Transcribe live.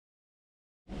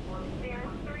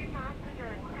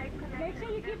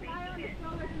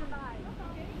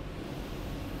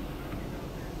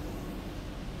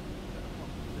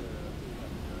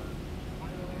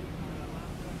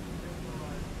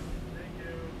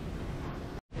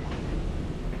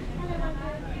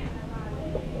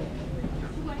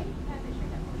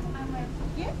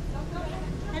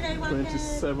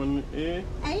27A.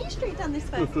 A straight down this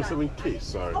first 27K,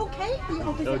 sorry. Okay, the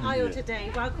opposite aisle today.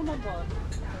 Welcome on board.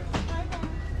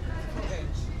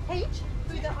 H,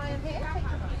 through the aisle here.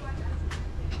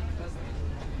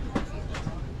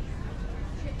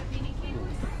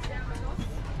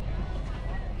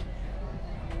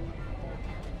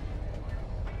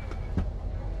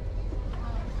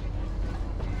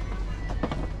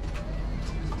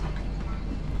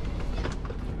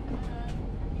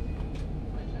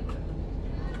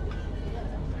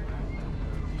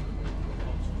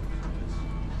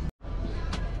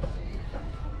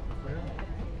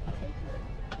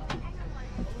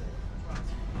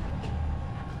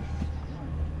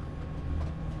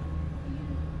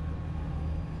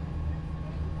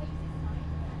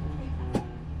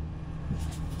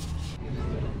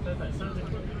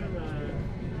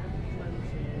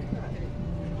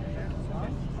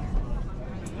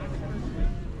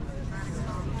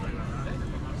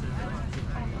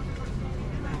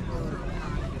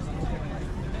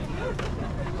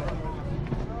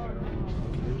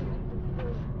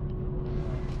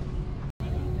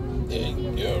 Take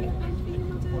your right.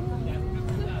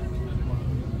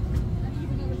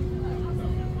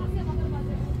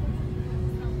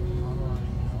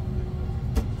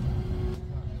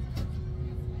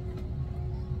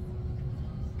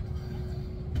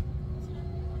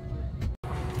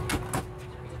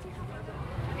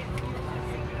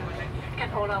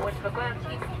 Hold on, wait for ground.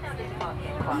 You can now disembark the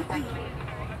aircraft. Thank you.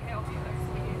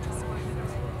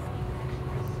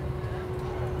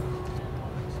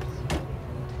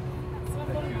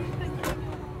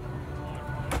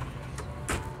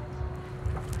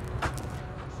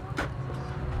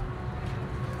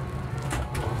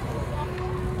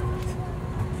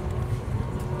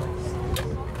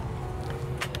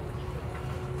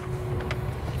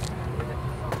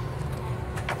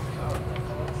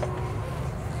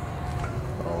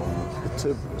 The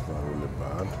table is not really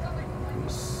bad.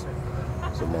 It's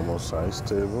a normal size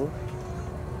table.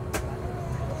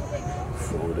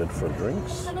 Folded for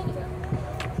drinks.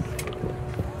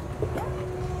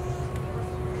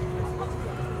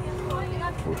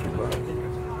 Push it back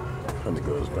and it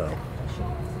goes down.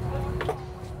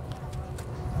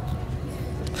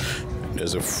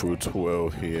 There's a fruit well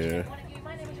here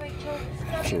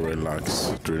to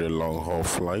relax during a long haul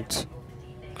flight.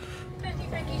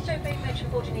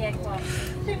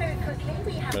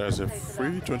 There's a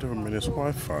free 24 minutes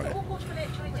Wi-Fi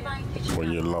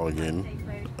when you log in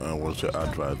and watch your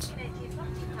adverts.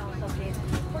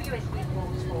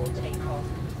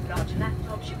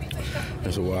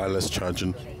 There's a wireless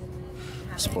charging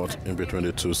spot in between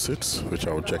the two seats, which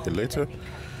I will check it later.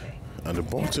 And the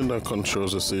button that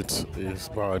controls the seat is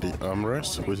by the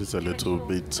armrest, which is a little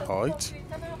bit tight.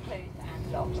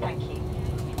 Thank you.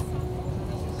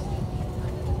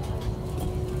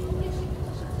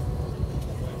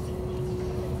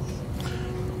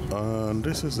 And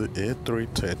this is the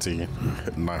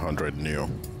A330-900neo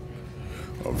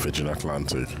of Virgin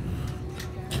Atlantic.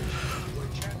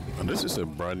 And this is a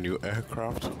brand new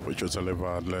aircraft which was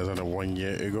delivered less than 1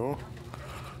 year ago,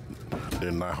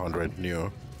 the 900neo.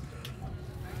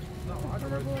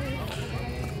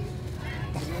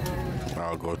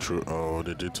 I'll go through all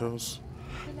the details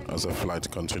as the flight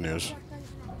continues.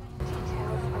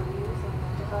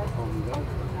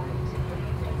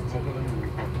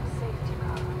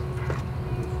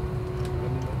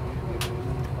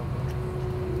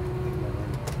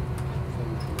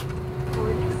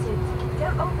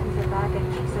 Open the bag and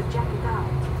keep the jacket out.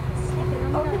 Slip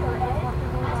it over your head,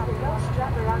 has the low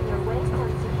strap around your waist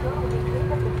and secure with a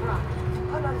clip at the front.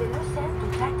 Pull on the loose end to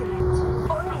tighten it.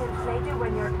 Only inflate it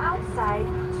when you're outside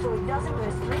so it doesn't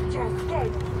restrict your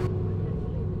escape.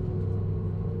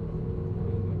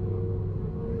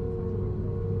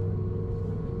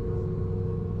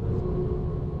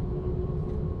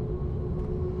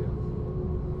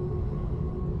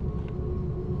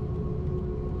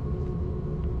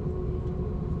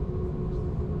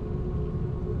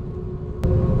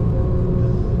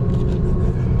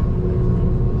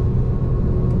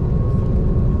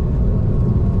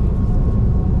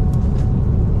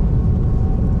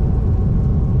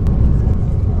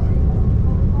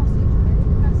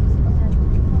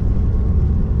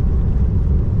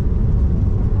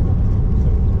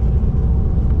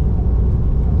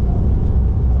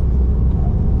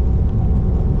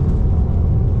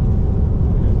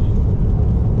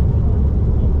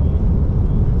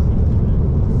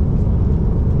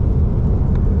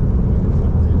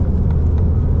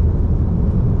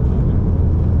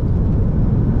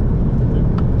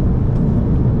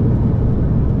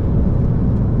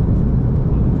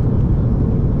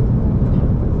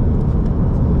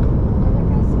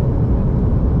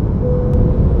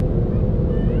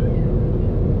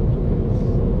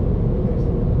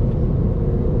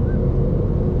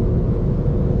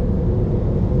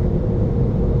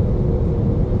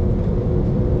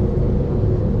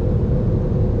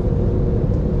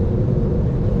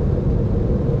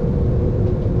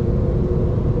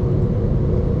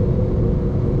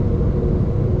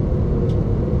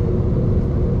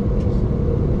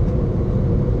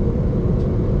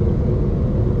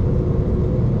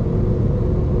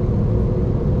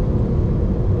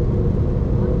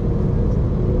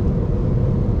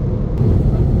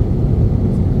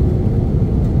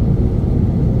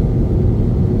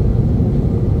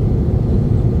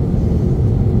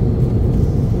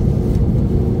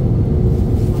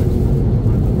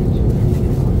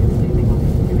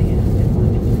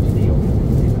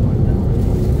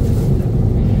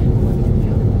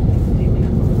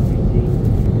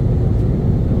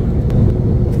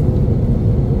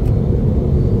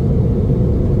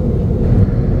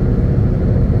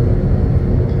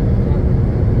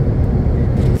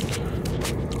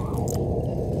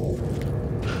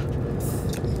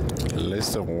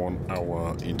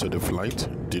 into the flight.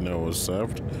 Dinner was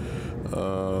served.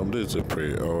 This is a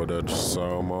pre-ordered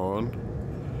salmon.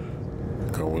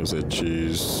 Comes with a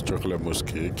cheese, chocolate mousse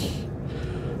cake,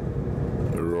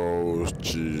 roast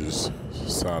cheese,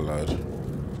 salad.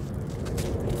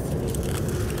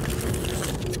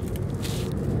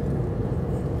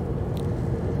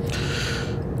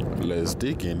 Let's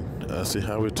dig in and see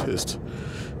how it tastes.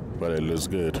 But it looks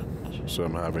good. So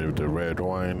I'm having it with the red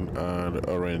wine and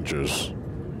orange juice.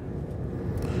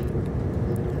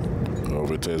 Oh,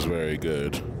 it tastes very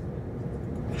good.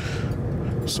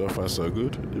 So far so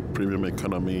good. The premium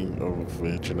economy of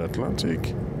Virgin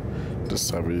Atlantic. The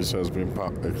service has been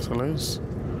par excellence.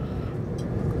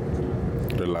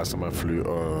 The last time I flew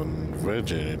on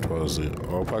Virgin, it was the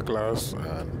upper class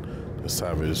and the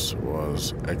service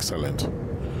was excellent.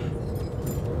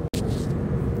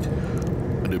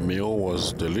 The meal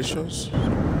was delicious.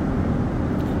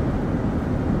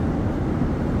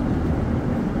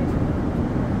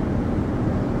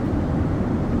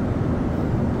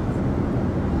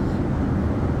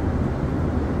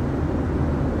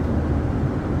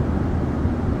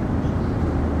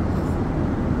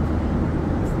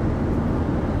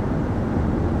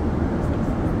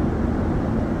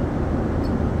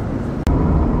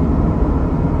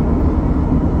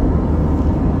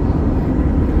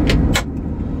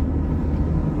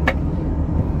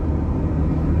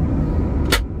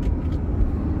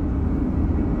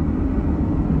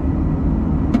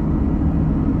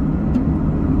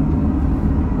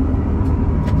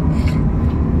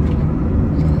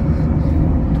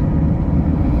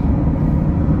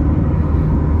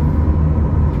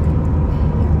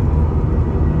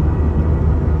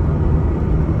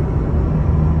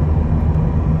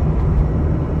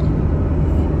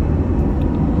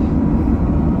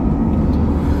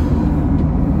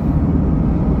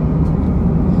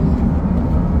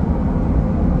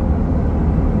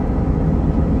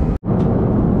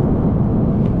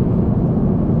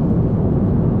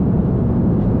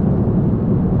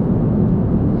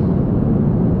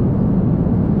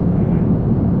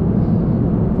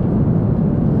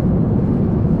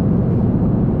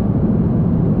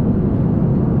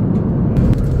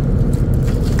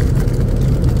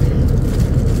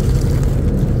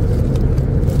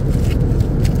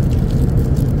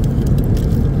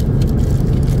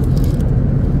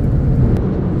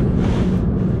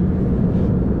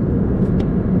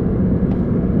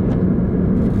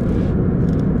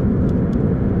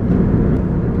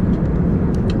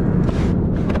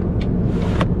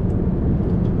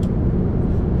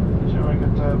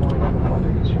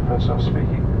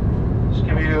 Speaking. Just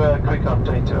give you a quick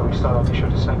update. We started the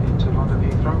shuttle descent into London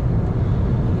Heathrow,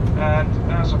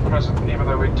 and as of present, even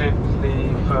though we did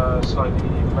leave slightly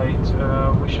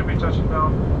late, we should be touching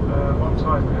down on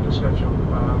time ahead of schedule,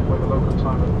 where the local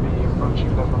time will be approaching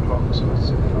 11 o'clock, so it's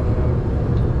in another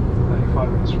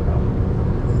 35 minutes from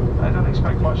now. I don't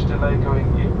expect much delay going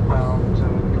inbound,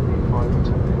 it could be 5 or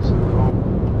 10 minutes at home.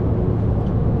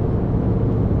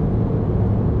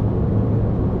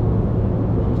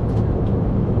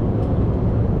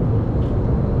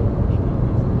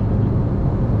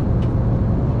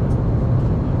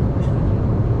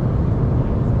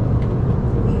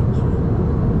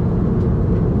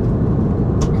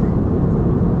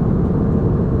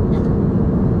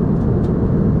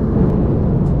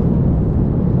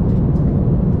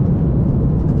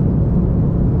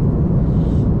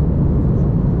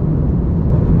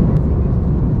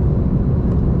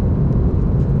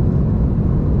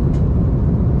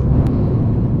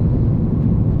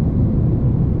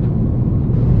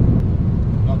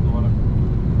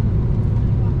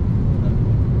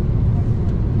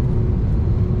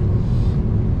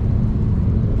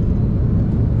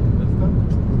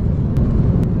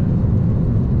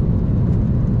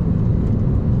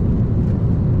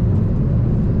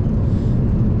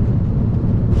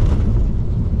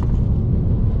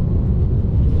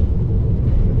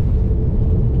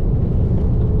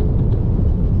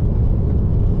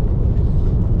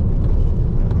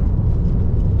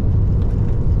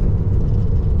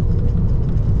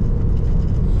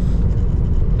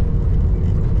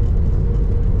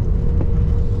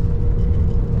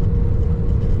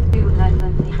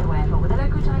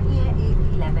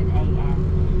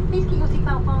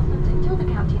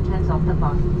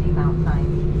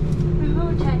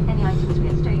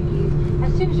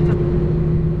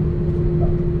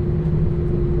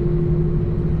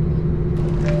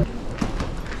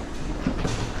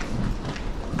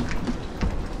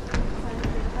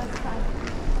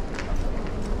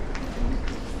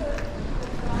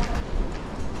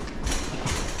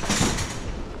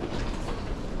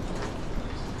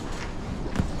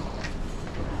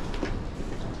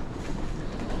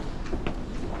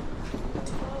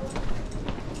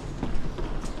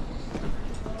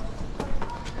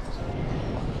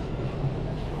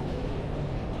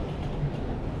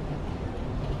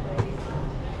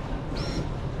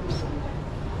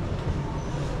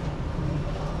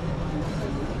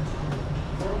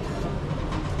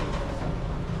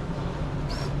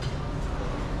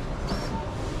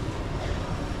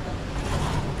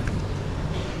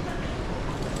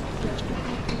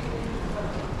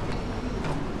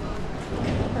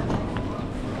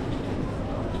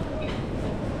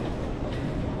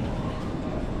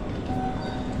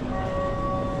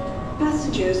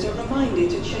 Passengers are reminded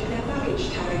to check their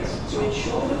baggage tags to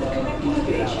ensure that the correct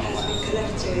luggage has been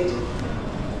collected.